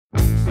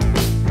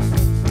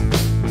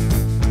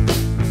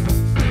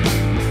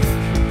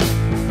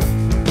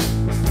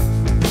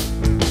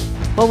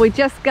Well, we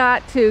just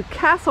got to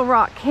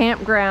CastleRock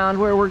Campground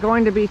where we're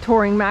going to be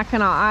touring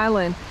Mackinac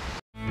Island.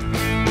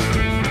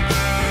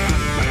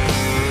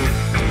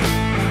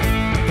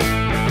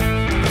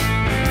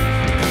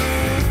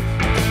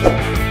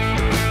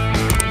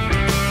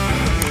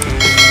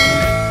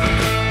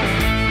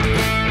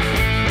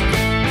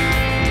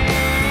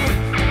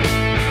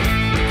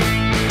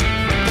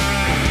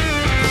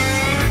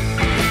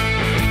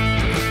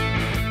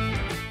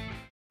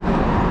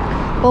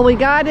 Well, we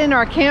got in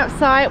our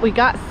campsite, we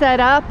got set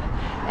up,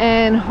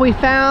 and we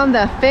found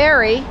the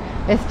ferry.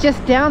 It's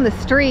just down the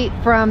street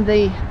from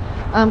the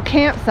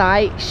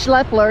campsite,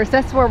 Schlepplers.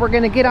 That's where we're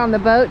going to get on the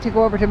boat to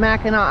go over to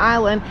Mackinac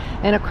Island.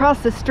 And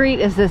across the street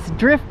is this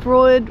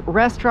Driftwood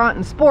restaurant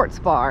and sports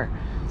bar.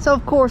 So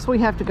of course we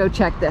have to go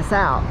check this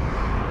out.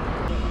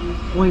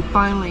 We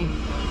finally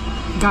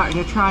got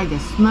to try the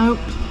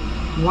smoked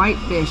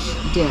whitefish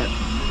dip.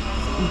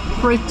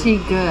 Pretty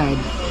good.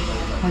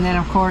 And then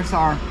of course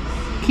our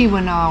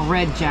Keweenaw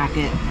red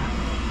jacket.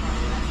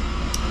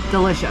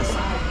 Delicious.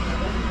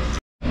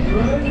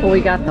 Well, we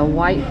got the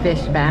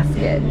whitefish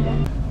basket.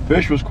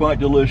 Fish was quite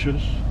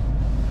delicious,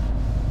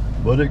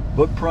 but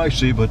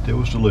pricey, but it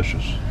was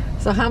delicious.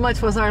 So how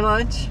much was our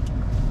lunch?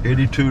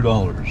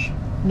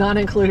 $82. Not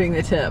including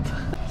the tip.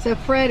 So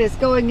Fred is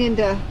going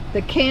into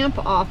the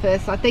camp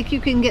office. I think you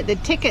can get the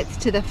tickets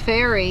to the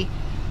ferry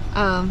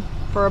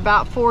for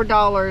about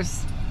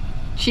 $4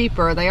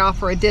 cheaper. They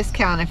offer a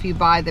discount if you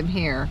buy them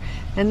here.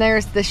 And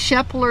there's the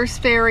Schlepplers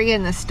ferry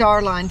and the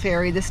Starline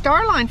ferry. The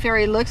Starline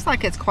ferry looks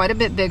like it's quite a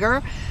bit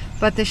bigger,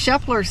 but the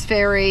Schlepplers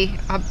ferry,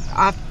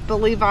 I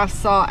believe I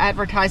saw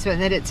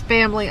advertisement that it's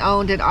family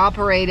owned and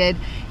operated,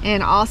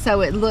 and also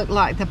it looked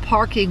like the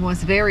parking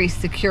was very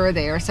secure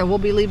there. So we'll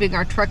be leaving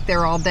our truck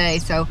there all day.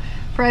 So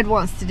Fred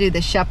wants to do the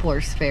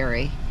Schlepplers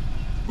ferry.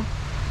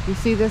 You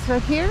see this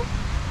right here?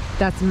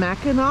 That's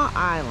Mackinac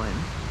Island.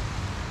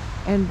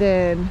 And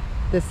then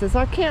this is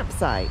our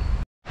campsite.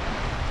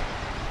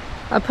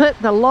 I put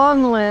the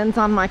long lens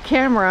on my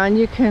camera and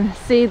you can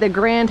see the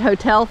Grand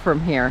Hotel from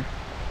here.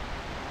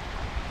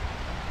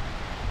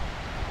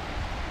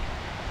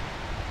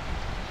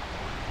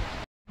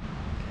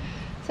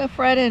 So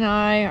Fred and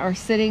I are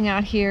sitting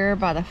out here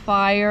by the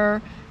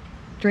fire,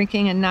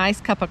 drinking a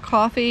nice cup of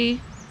coffee.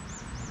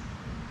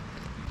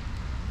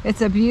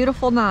 It's a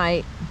beautiful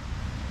night.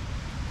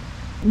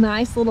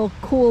 Nice little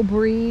cool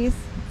breeze.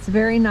 It's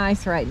very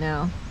nice right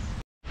now.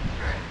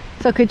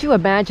 So could you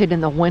imagine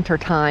in the winter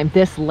time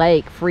this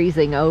lake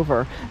freezing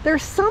over?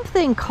 There's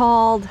something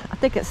called, I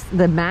think it's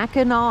the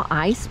Mackinac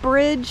Ice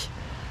Bridge.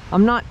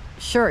 I'm not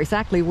sure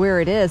exactly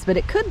where it is, but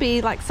it could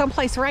be like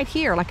someplace right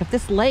here. Like if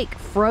this lake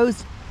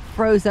froze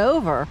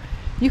over,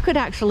 you could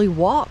actually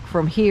walk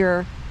from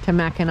here to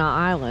Mackinac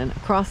Island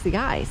across the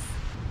ice.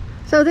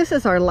 So this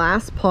is our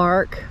last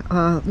park,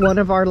 one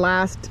of our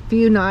last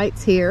few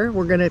nights here.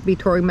 We're going to be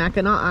touring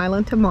Mackinac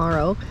Island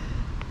tomorrow.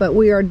 But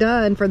we are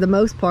done for the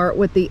most part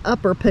with the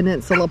upper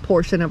peninsula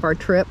portion of our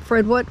trip.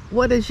 Fred,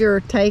 what is your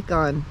take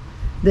on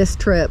this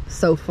trip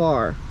so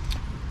far?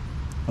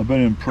 I've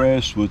been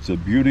impressed with the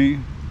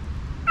beauty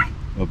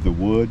of the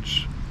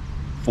woods,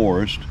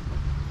 forest,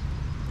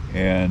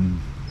 and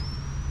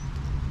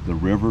the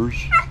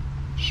rivers,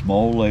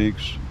 small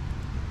lakes,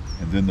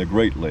 and then the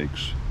Great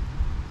Lakes.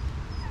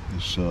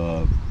 It's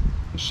a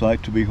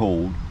sight to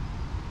behold.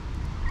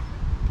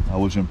 I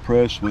was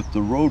impressed with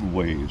the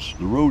roadways,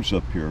 the roads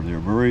up here. They're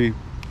very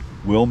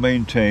well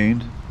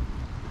maintained,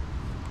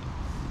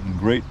 in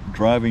great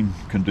driving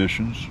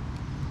conditions.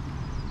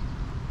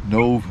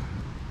 No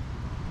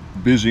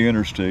busy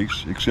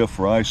interstates except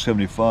for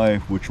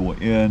I-75, which will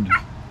end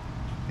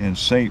in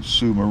St.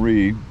 Sue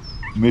Marie,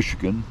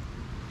 Michigan,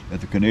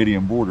 at the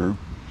Canadian border.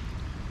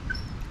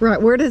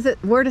 Right, where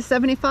does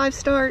 75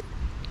 start?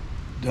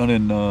 Down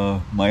in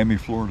Miami,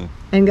 Florida.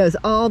 And goes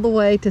all the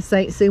way to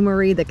St. Sue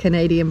Marie, the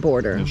Canadian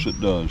border. Yes, it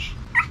does.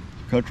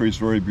 The country is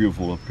very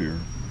beautiful up here.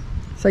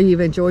 So you've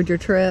enjoyed your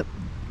trip?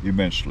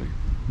 Immensely.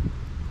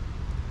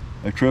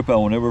 A trip I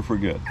will never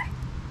forget.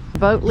 The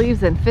boat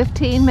leaves in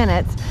 15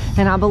 minutes,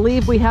 and I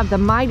believe we have the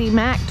Mighty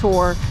Mac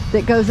tour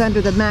that goes under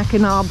the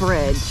Mackinac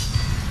Bridge.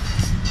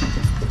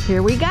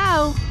 Here we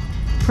go.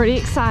 Pretty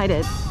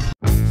excited.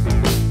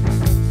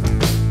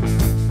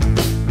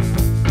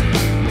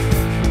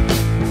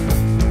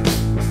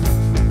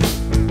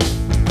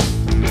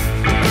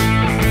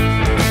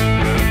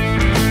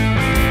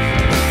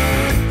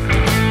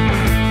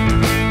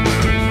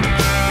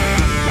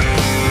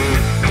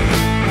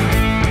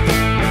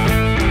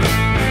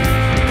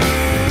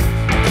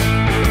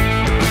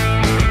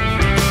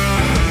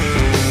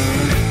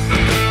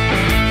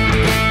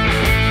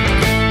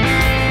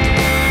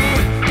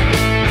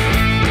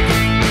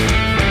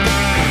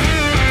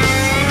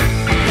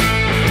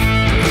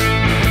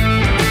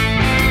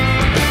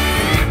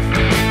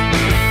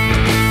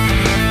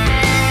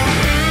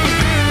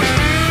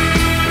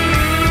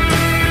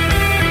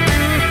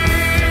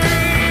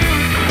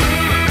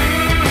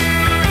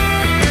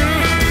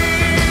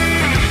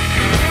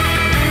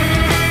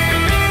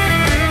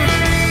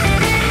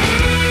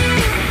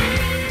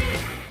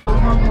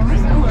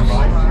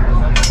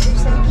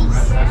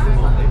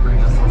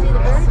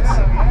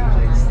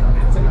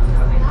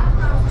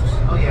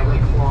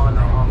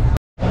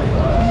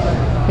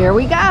 Here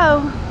we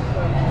go.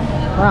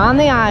 We're on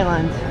the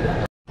island.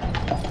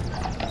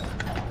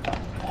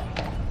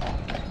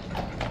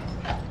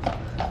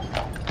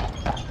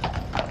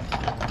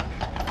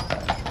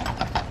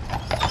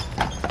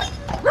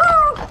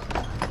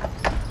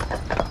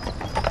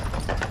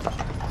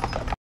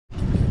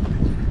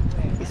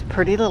 These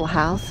pretty little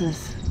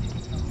houses.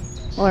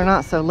 Well, they're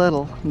not so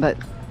little, but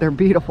they're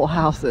beautiful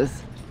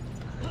houses.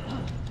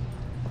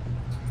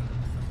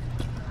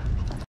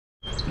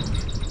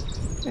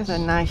 There's a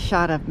nice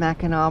shot of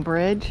Mackinac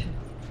Bridge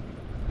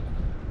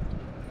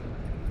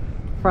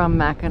from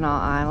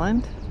Mackinac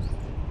Island.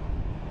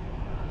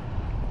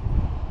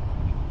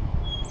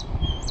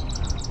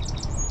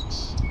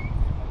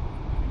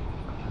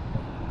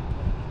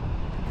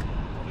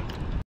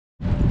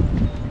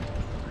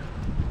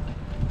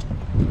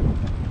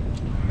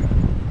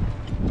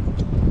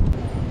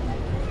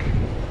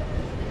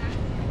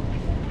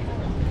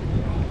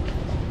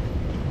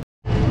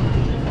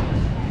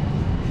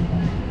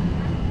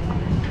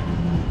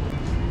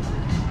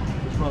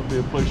 Might be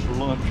a place for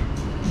lunch.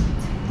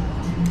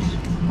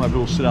 Might be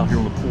able to sit out here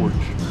on the porch.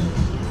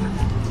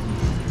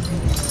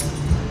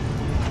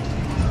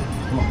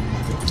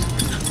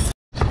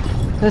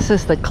 This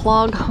is the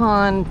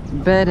Cloghorn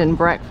Bed and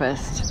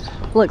Breakfast.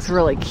 Looks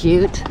really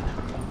cute.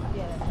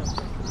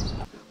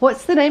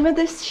 What's the name of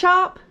this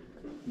shop?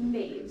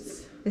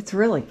 Naves. It's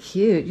really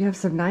cute. You have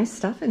some nice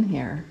stuff in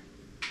here.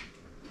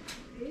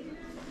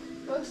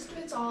 Most of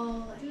it's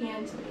all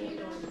handmade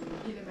or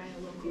either by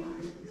a local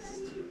artist.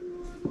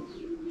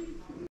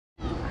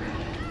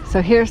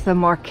 So here's the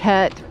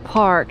Marquette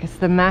Park. It's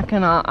the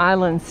Mackinac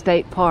Island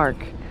State Park.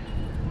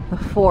 The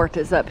fort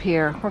is up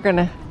here. We're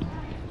gonna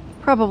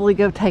probably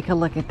go take a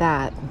look at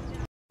that.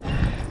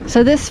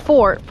 So this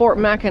fort, Fort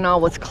Mackinac,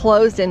 was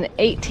closed in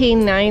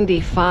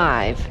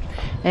 1895.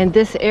 And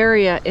this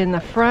area in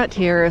the front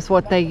here is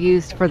what they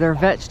used for their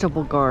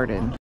vegetable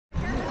garden.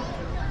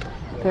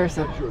 There's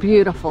a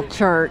beautiful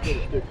church.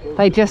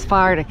 They just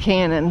fired a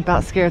cannon,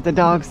 about scared the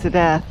dogs to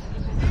death.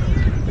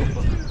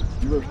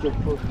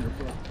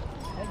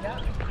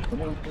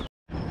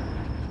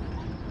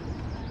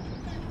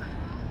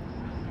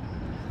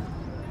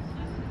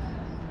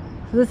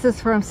 This is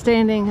from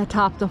standing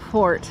atop the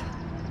fort.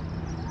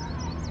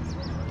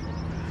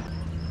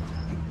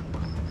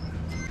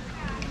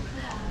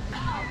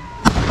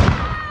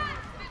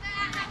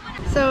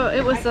 So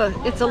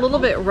it's a little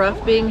bit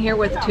rough being here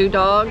with 2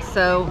 dogs,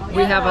 so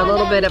we have a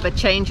little bit of a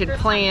change in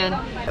plan.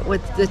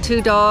 With the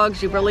 2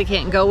 dogs, you really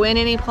can't go in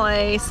any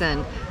place,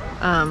 and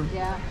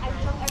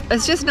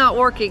it's just not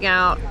working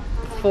out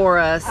for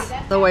us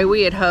the way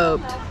we had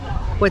hoped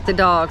with the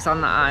dogs on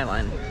the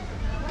island.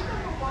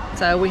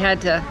 So we had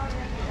to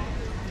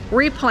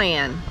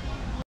replan.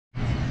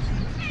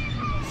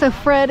 So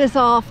Fred is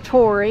off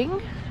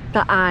touring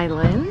the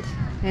island,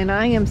 and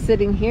I am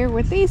sitting here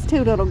with these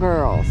 2 little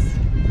girls.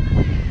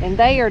 And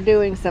they are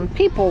doing some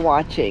people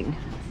watching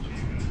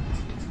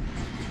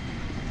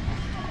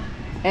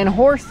and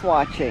horse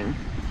watching.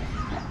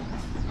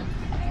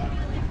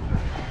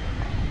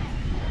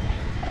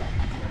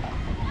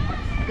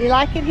 You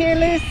like it here,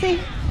 Lucy?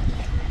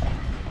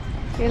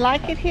 You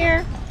like it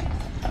here?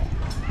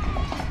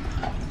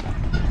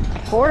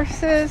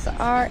 Horses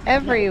are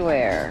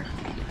everywhere.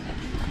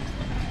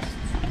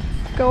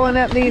 Going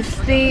up these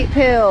steep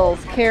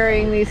hills,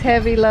 carrying these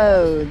heavy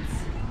loads.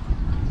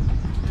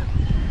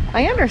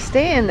 I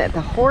understand that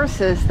the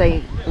horses,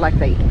 they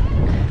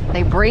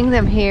bring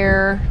them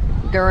here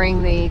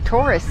during the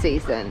tourist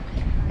season,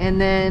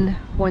 and then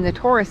when the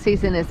tourist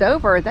season is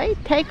over, they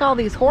take all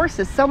these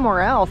horses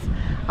somewhere else.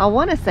 I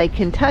want to say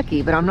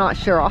Kentucky, but I'm not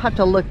sure. I'll have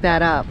to look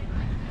that up.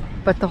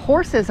 But the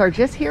horses are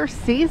just here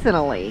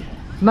seasonally,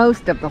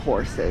 most of the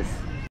horses.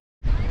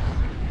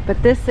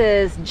 But this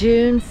is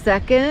June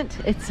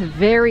 2nd. It's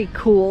very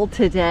cool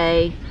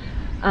today.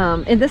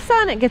 In the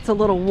sun it gets a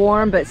little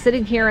warm, but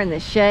sitting here in the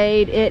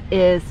shade, it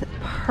is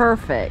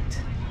perfect.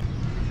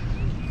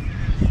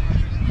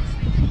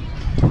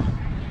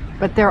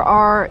 But there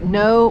are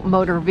no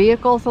motor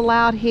vehicles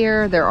allowed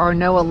here. There are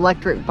no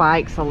electric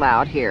bikes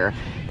allowed here.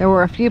 There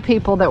were a few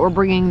people that were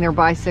bringing their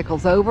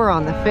bicycles over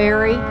on the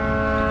ferry,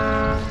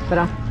 but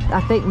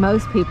I think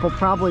most people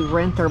probably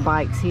rent their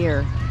bikes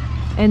here.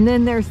 And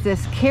then there's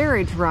this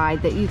carriage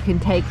ride that you can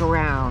take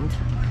around.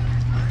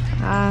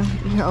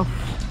 You know,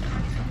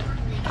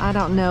 I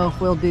don't know if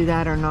we'll do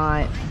that or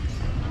not.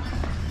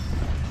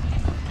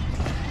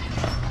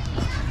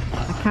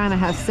 I kind of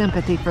have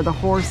sympathy for the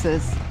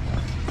horses.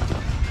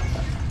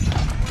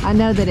 I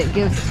know that it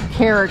gives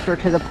character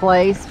to the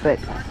place, but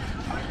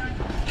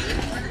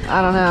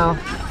I don't know.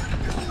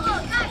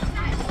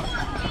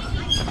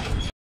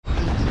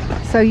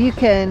 So you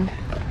can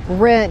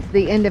rent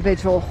the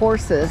individual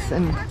horses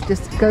and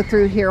just go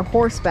through here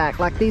horseback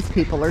like these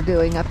people are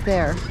doing up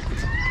there.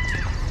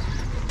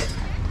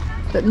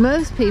 But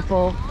most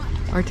people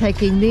are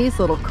taking these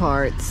little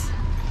carts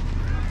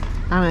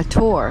on a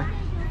tour.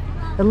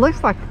 It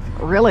looks like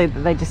really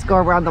they just go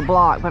around the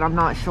block, but I'm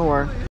not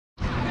sure.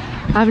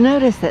 I've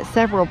noticed that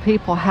several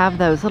people have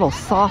those little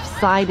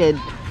soft-sided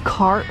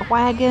cart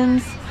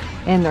wagons,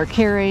 and they're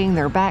carrying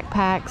their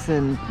backpacks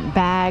and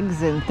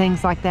bags and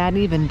things like that,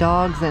 even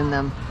dogs in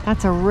them.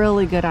 That's a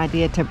really good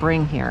idea to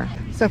bring here.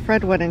 So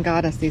Fred went and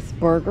got us these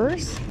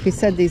burgers. He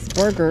said these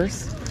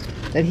burgers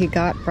that he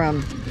got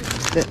from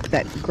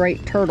that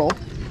great turtle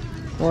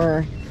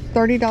were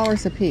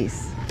 $30 a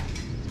piece.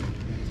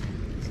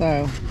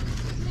 So,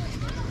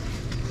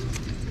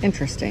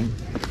 interesting.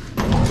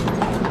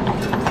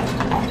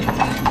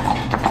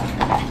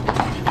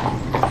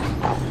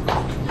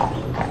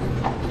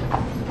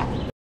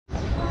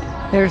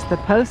 There's the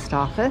post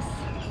office.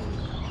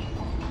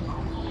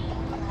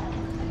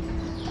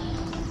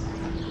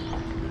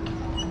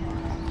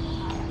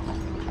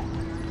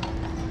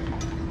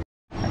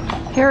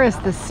 Here is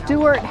the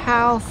Stewart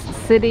House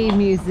City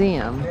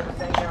Museum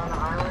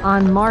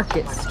on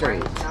Market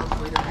Street.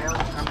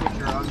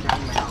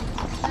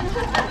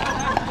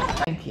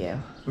 Thank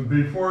you. But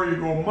before you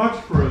go much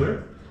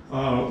further,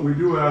 we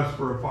do ask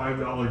for a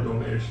 $5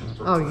 donation.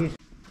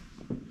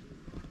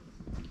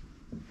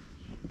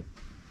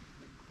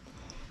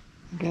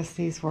 I guess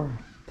these were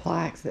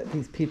plaques that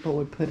these people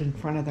would put in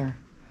front of their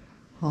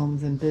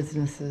homes and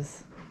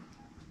businesses.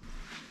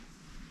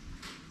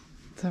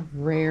 It's a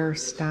rare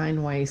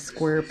Steinway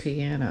square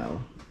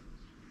piano.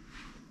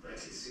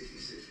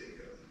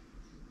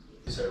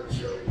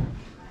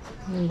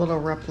 A little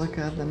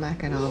replica of the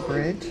Mackinac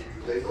Bridge.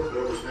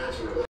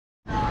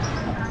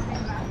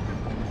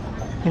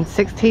 In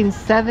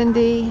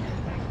 1670,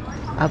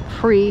 a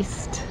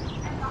priest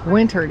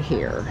wintered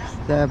here.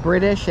 The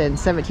British in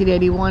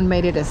 1781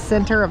 made it a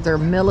center of their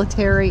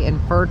military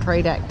and fur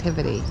trade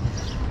activity.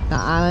 The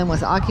island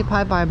was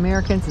occupied by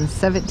Americans in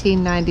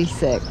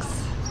 1796.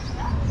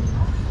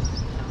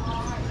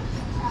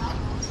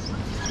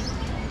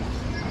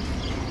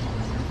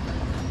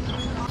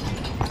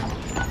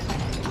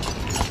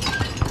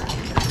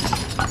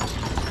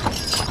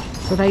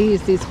 So they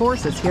use these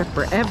horses here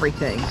for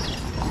everything.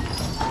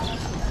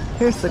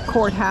 Here's the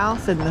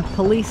courthouse and the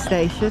police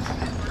station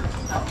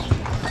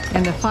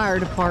and the fire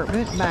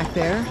department back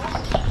there.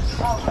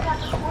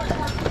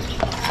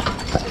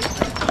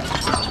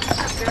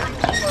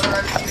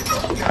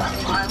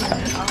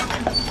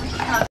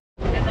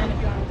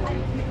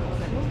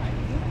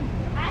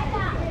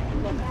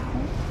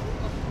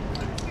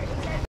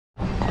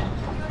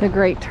 The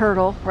Great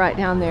Turtle right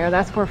down there.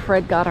 That's where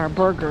Fred got our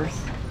burgers.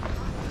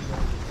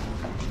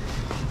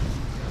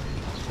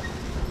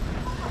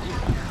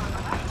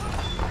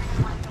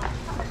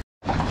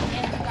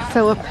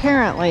 So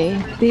apparently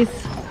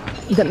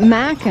the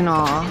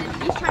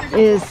Mackinac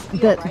is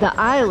the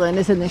island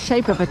is in the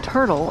shape of a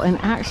turtle, and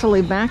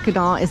actually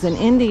Mackinac is an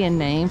Indian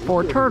name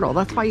for turtle.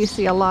 That's why you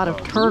see a lot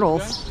of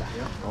turtles,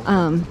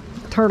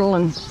 turtle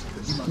and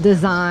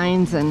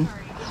designs and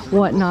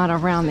whatnot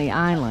around the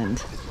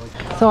island.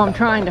 So I'm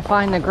trying to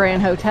find the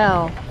Grand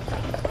Hotel.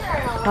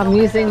 I'm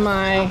using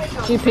my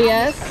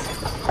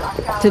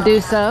GPS to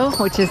do so,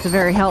 which is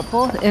very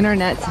helpful. The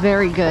internet's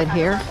very good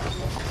here.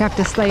 You have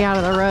to stay out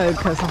of the road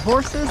because the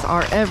horses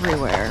are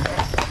everywhere.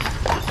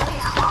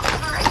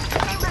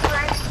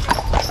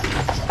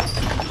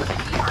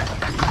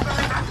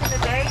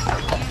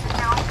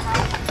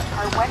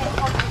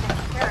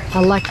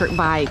 Electric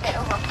bike.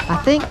 I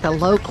think the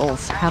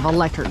locals have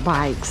electric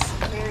bikes.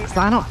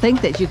 So I don't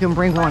think that you can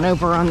bring one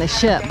over on the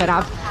ship, but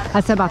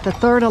that's about the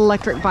third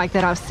electric bike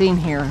that I've seen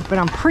here. But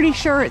I'm pretty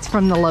sure it's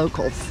from the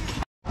locals.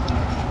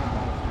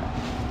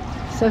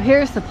 So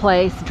here's the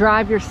place,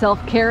 drive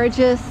yourself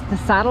carriages, the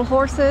saddle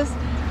horses,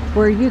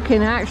 where you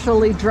can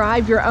actually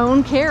drive your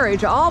own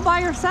carriage all by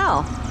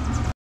yourself.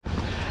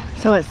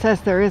 So it says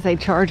there is a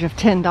charge of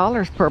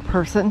 $10 per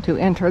person to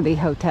enter the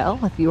hotel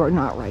if you are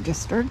not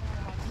registered.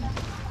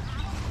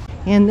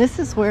 And this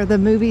is where the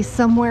movie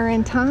Somewhere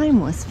in Time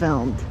was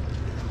filmed.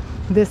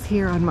 This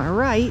here on my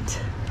right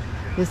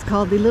is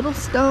called the Little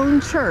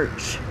Stone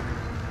Church.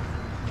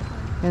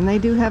 And they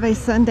do have a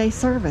Sunday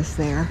service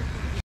there.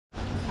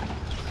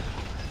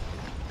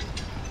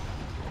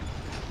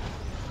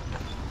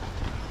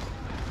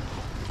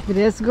 It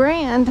is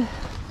grand,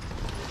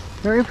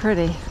 very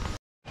pretty.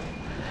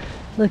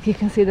 Look, you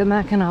can see the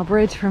Mackinac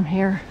Bridge from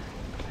here.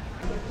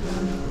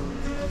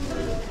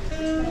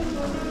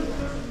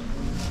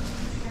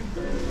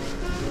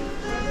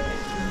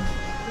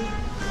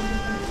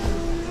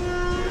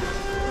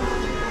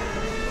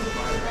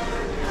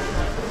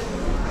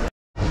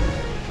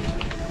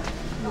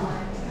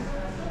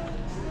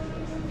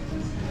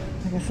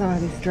 Look at some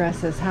of these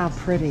dresses, how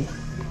pretty,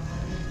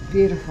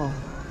 beautiful.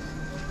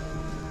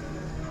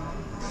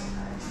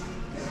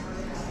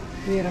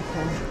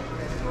 Beautiful.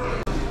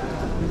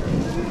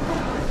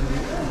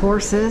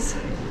 Horses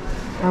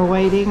are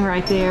waiting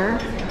right there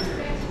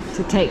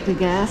to take the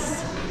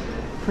guests.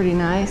 Pretty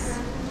nice.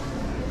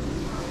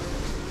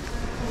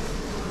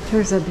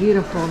 Here's a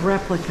beautiful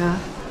replica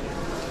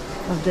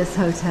of this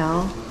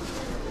hotel.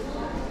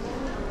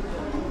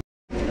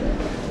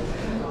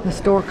 A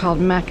store called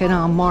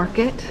Mackinac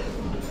Market.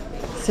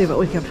 Let's see what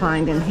we can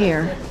find in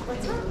here.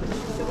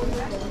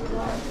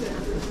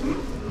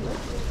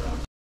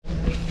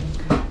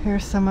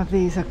 Here's some of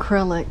these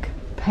acrylic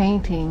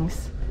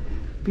paintings.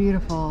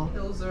 Beautiful.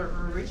 Those are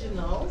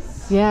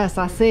originals. Yes,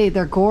 I see.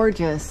 They're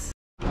gorgeous.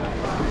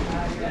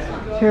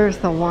 Here's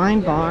the wine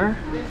bar.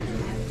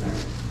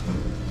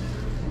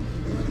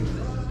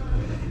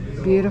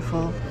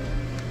 Beautiful.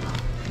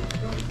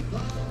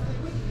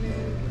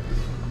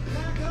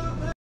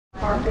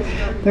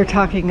 They're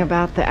talking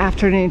about the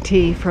afternoon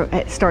tea.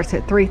 It starts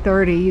at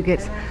 3:30. You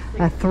get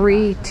a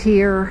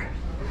 3-tier,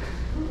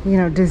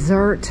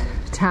 dessert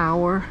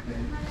tower.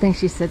 I think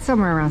she said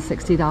somewhere around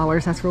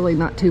 $60. That's really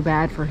not too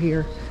bad for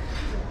here,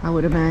 I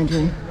would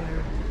imagine.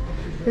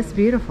 It's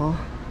beautiful.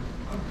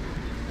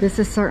 This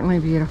is certainly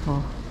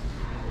beautiful.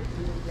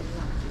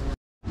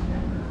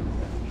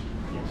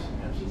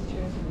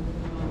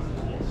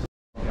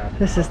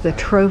 This is the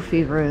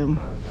trophy room.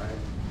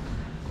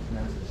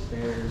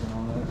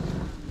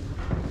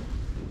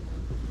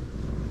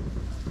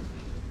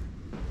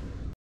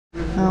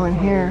 Oh, and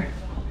here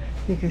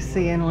you can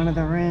see in one of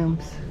the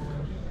rooms.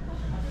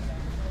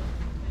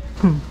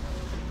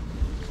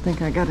 I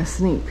think I got a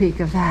sneak peek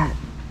of that.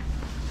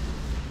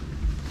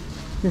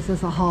 This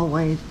is a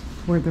hallway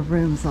where the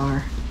rooms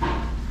are.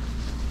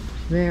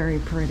 Very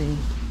pretty.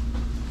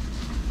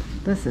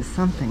 This is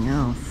something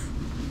else.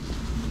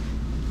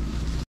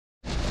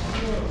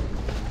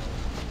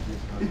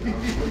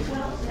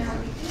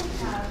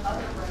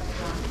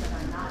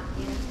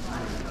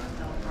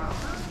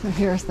 So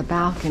here's the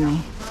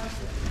balcony.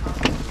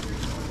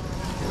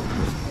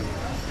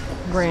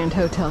 Grand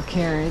Hotel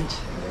carriage.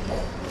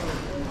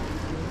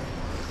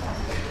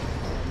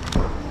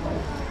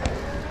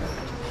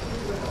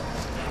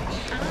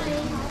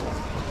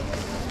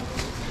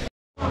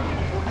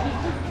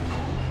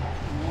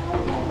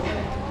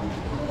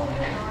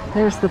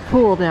 There's the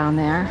pool down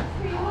there.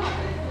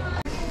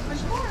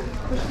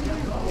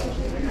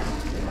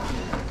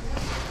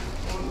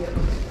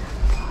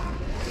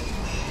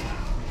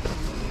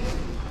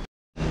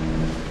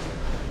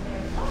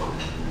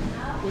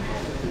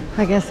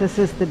 I guess this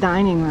is the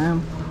dining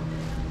room.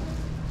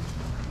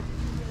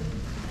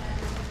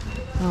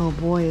 Oh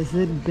boy, is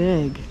it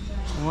big.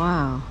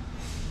 Wow.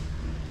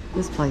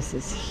 This place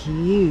is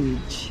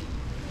huge.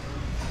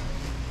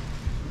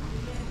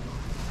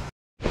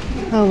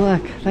 Oh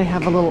look, they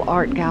have a little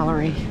art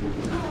gallery.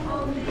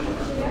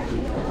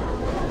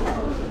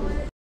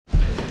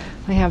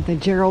 They have the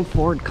Gerald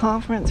Ford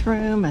Conference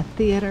Room, a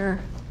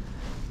theater.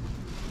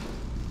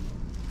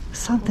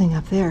 Something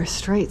up there,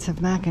 Straits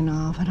of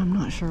Mackinac, but I'm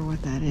not sure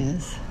what that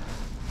is.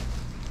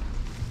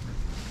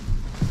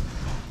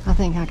 I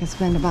think I could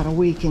spend about a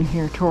week in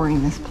here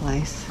touring this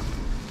place.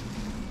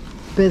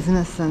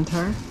 Business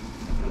center.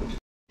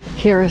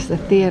 Here is the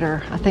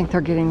theater. I think they're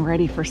getting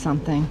ready for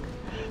something.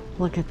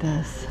 Look at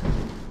this.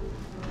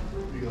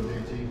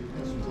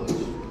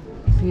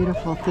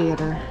 Beautiful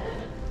theater.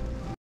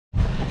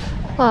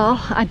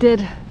 Well, I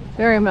did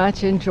very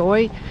much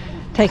enjoy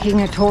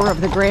taking a tour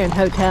of the Grand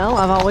Hotel.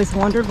 I've always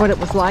wondered what it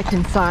was like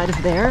inside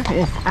of there.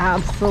 It's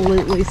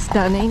absolutely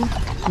stunning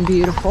and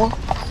beautiful,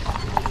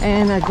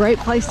 and a great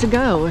place to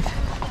go if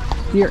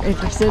you're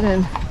interested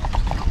in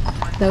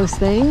those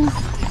things.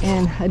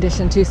 In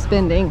addition to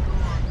spending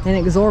an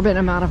exorbitant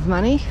amount of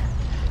money,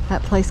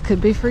 that place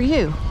could be for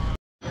you.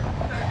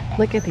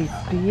 Look at these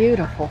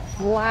beautiful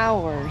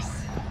flowers.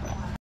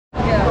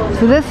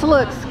 So this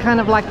looks kind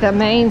of like the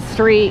main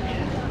street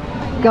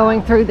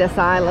going through this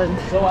island.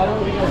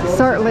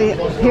 Certainly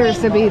appears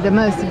to be the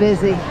most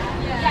busy.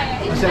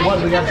 You said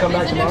what? We got to come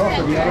back tomorrow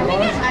for the other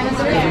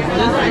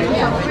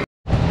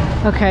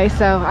bars? Okay,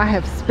 so I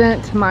have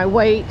spent my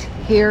weight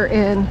here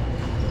in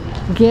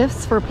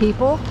gifts for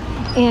people,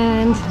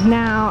 and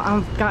now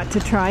I've got to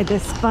try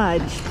this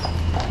fudge.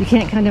 You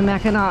can't come to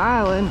Mackinac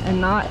Island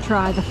and not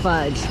try the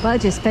fudge.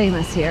 Fudge is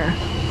famous here.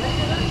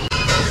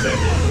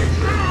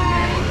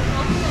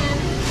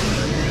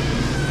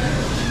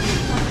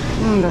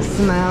 The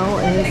smell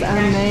is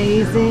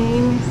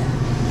amazing.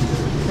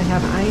 They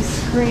have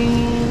ice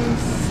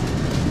creams.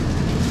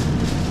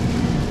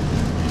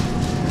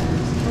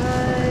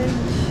 Fudge.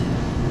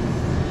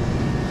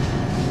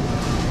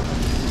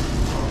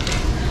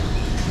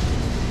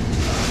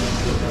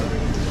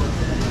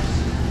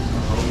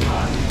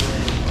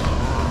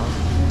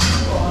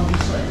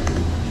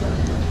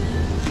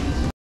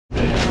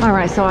 All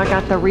right, so I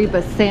got the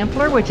Reba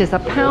sampler, which is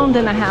 1.5 pounds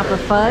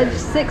of fudge,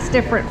 6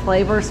 different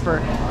flavors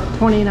for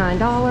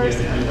 $29.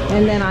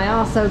 And then I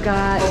also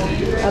got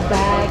a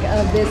bag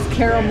of this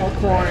caramel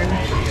corn,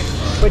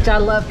 which I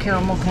love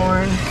caramel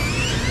corn.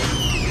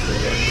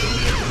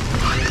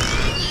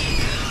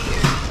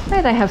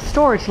 Hey, they have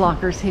storage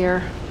lockers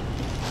here.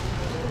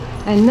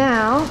 And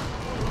now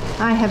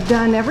I have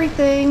done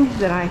everything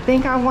that I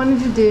think I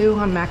wanted to do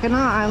on Mackinac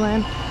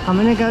Island. I'm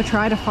gonna go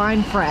try to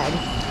find Fred.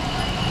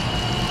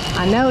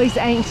 I know he's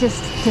anxious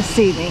to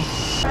see me.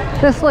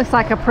 This looks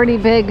like a pretty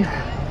big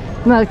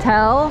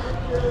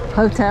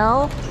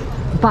hotel,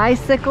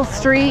 Bicycle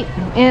Street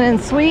Inn and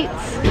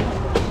Suites.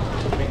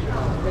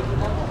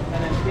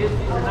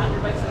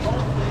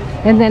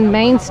 And then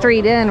Main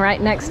Street Inn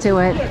right next to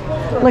it.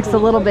 Looks a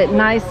little bit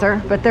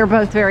nicer, but they're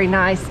both very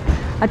nice.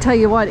 I tell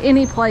you what,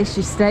 any place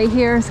you stay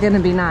here is going to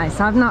be nice.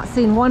 I've not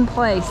seen one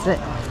place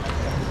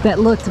that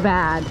looks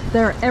bad.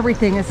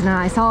 Everything is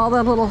nice. All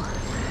the little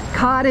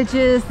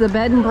cottages, the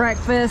bed and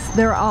breakfast,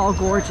 they're all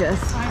gorgeous.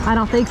 I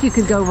don't think you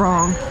could go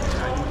wrong.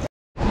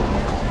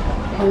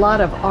 A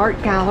lot of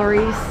art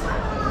galleries.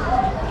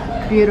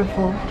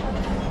 Beautiful.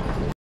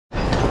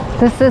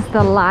 This is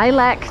the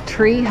Lilac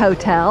Tree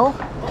Hotel.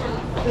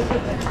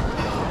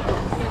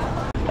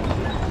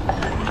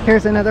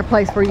 Here's another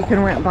place where you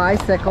can rent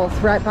bicycles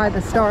right by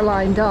the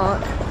Starline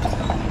dock.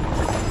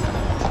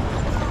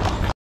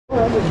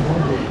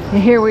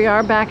 And here we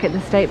are back at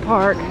the state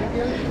park.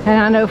 And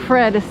I know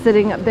Fred is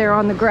sitting up there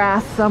on the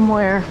grass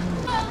somewhere.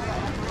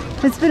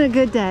 It's been a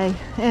good day.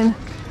 And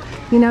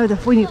you know,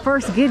 when you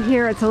first get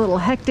here, it's a little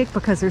hectic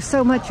because there's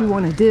so much you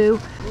want to do.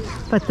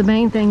 But the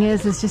main thing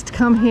is just to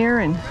come here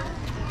and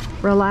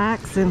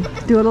relax and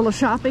do a little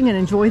shopping and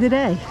enjoy the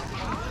day.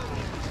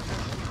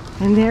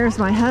 And there's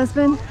my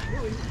husband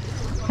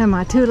and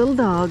my two little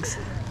dogs.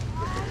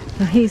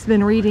 And he's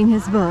been reading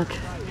his book.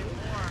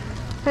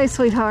 Hey,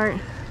 sweetheart.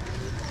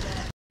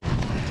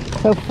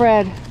 So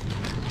Fred,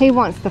 he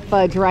wants the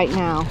fudge right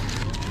now.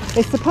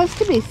 It's supposed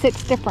to be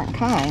 6 different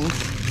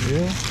kinds.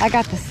 Yeah. I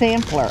got the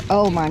sampler.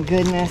 Oh my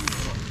goodness.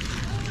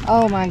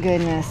 Oh my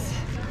goodness.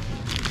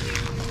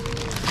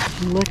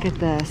 Look at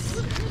this.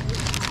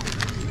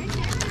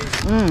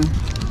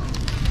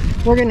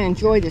 We're gonna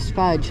enjoy this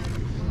fudge.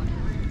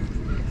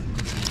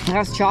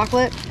 That's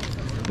chocolate.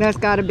 That's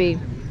gotta be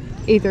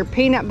either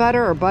peanut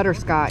butter or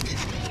butterscotch.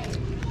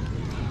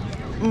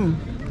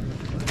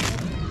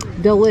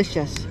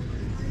 Delicious.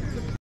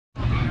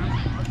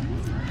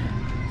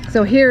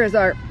 So here is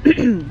our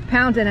 1.5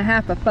 pounds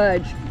of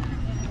fudge.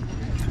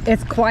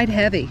 It's quite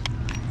heavy.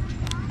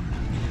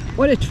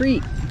 What a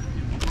treat.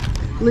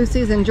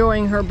 Lucy's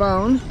enjoying her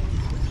bone.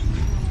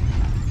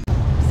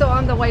 So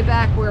on the way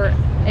back, we're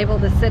able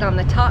to sit on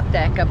the top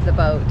deck of the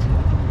boat.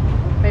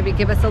 Maybe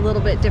give us a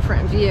little bit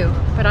different view.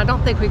 But I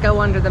don't think we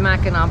go under the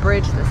Mackinac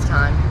Bridge this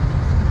time.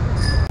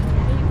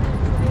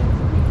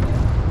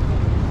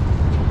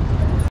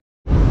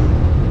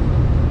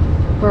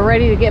 We're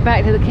ready to get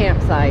back to the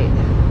campsite.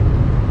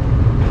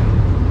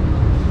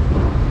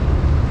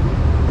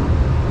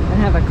 And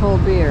have a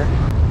cold beer.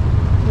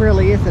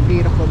 Really is a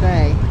beautiful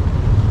day.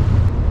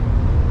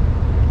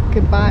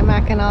 Goodbye,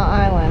 Mackinac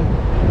Island.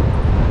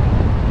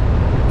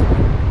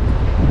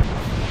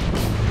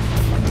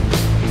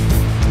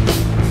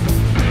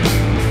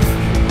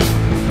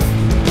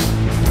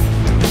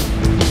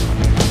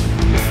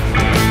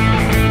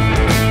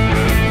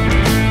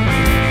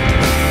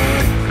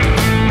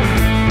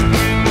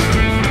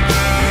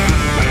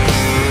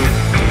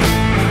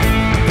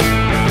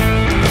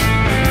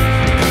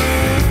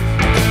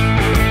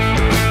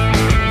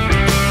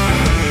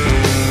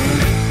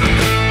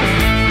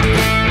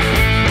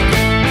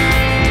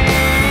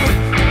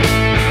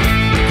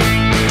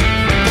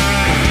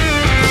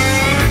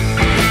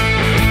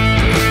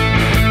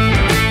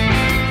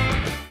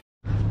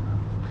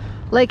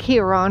 Lake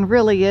Huron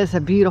really is a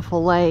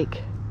beautiful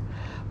lake.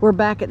 We're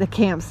back at the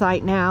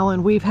campsite now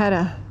and we've had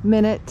a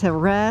minute to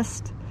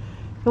rest.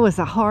 It was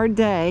a hard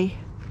day.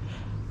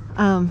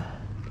 And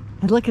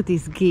look at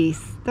these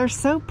geese. They're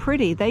so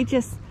pretty.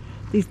 These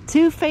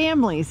 2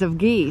 families of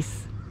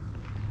geese.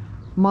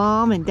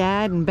 Mom and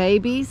dad and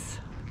babies.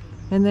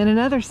 And then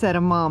another set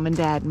of mom and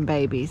dad and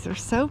babies. They're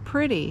so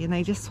pretty and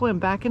they just swim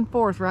back and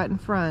forth right in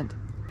front.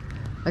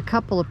 A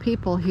couple of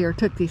people here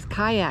took these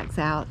kayaks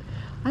out.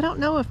 I don't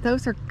know if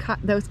those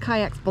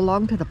kayaks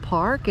belong to the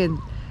park and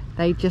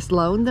they just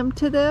loaned them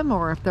to them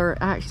or if they're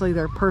actually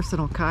their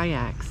personal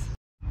kayaks.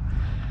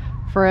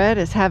 Fred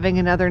is having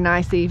another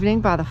nice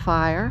evening by the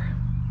fire.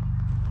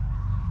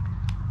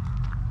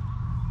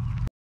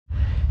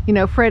 You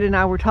know, Fred and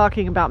I were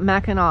talking about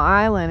Mackinac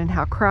Island and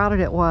how crowded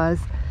it was,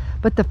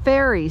 but the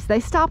ferries, they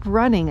stopped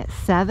running at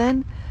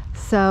 7,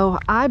 so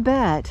I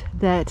bet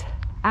that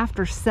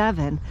after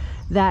 7,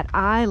 that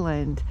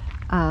island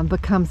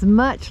becomes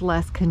much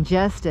less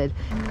congested.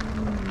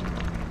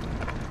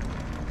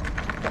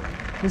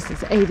 This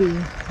is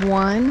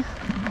 81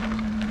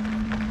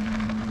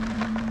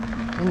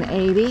 and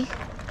 80.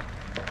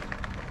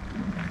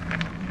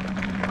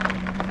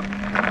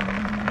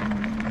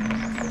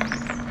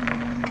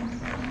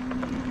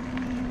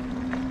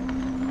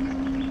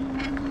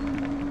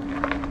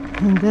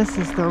 And this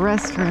is the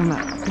restroom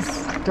up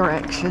this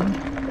direction.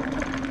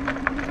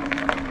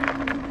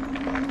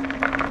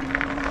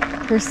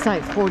 Here's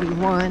site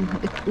 41.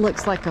 It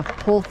looks like a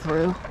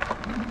pull-through.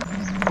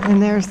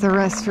 And there's the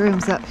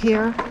restrooms up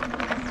here.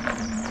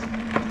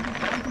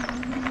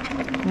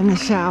 And the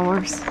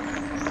showers.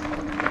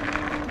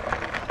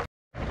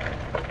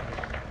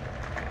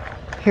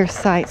 Here's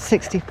sites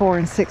 64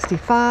 and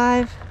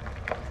 65.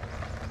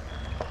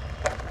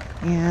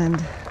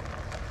 And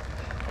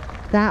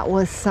that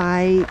was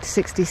site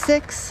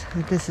 66.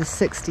 This is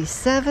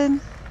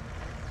 67.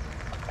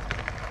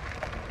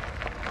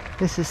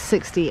 This is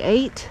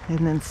 68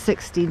 and then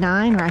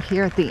 69 right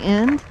here at the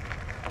end.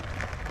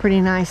 Pretty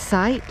nice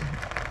site.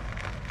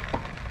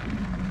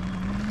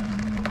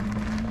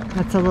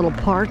 That's a little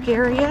park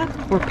area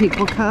where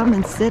people come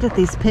and sit at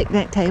these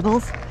picnic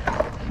tables.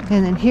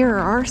 And then here are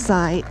our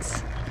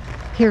sites.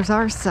 Here's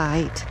our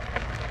site.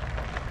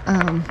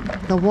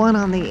 The one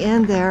on the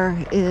end there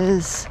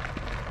is,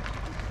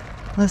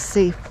 let's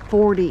see,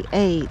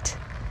 48,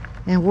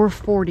 and we're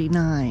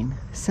 49.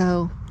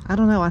 So I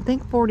don't know, I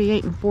think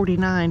 48 and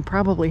 49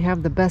 probably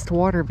have the best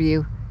water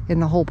view in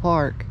the whole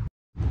park.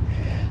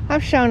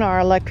 I've shown our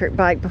electric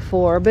bike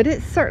before, but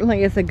it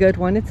certainly is a good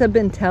one. It's a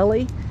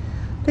Bentelli.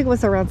 I think it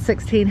was around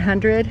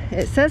 1600.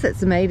 It says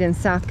it's made in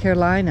South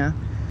Carolina.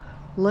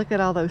 Look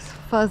at all those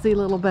fuzzy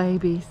little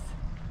babies.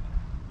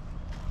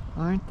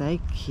 Aren't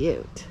they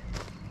cute?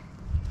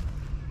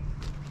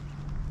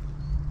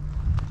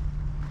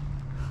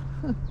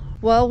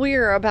 Well, we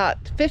are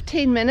about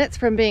 15 minutes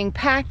from being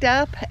packed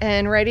up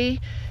and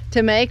ready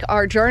to make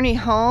our journey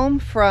home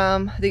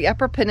from the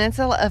Upper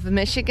Peninsula of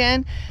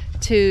Michigan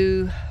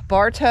to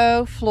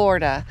Bartow,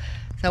 Florida.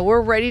 So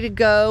we're ready to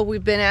go.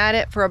 We've been at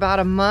it for about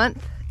a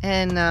month,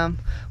 and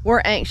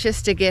we're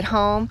anxious to get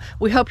home.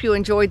 We hope you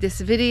enjoyed this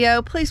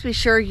video. Please be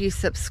sure you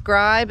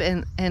subscribe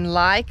and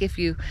like if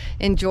you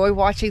enjoy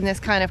watching this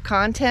kind of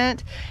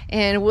content.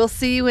 And we'll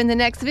see you in the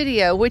next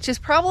video, which is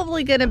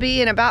probably going to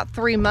be in about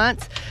 3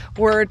 months.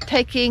 We're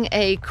taking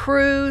a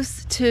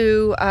cruise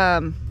to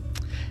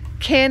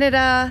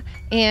Canada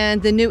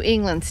and the New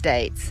England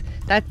states.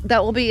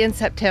 That will be in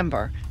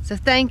September. So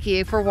thank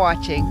you for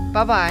watching.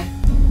 Bye-bye.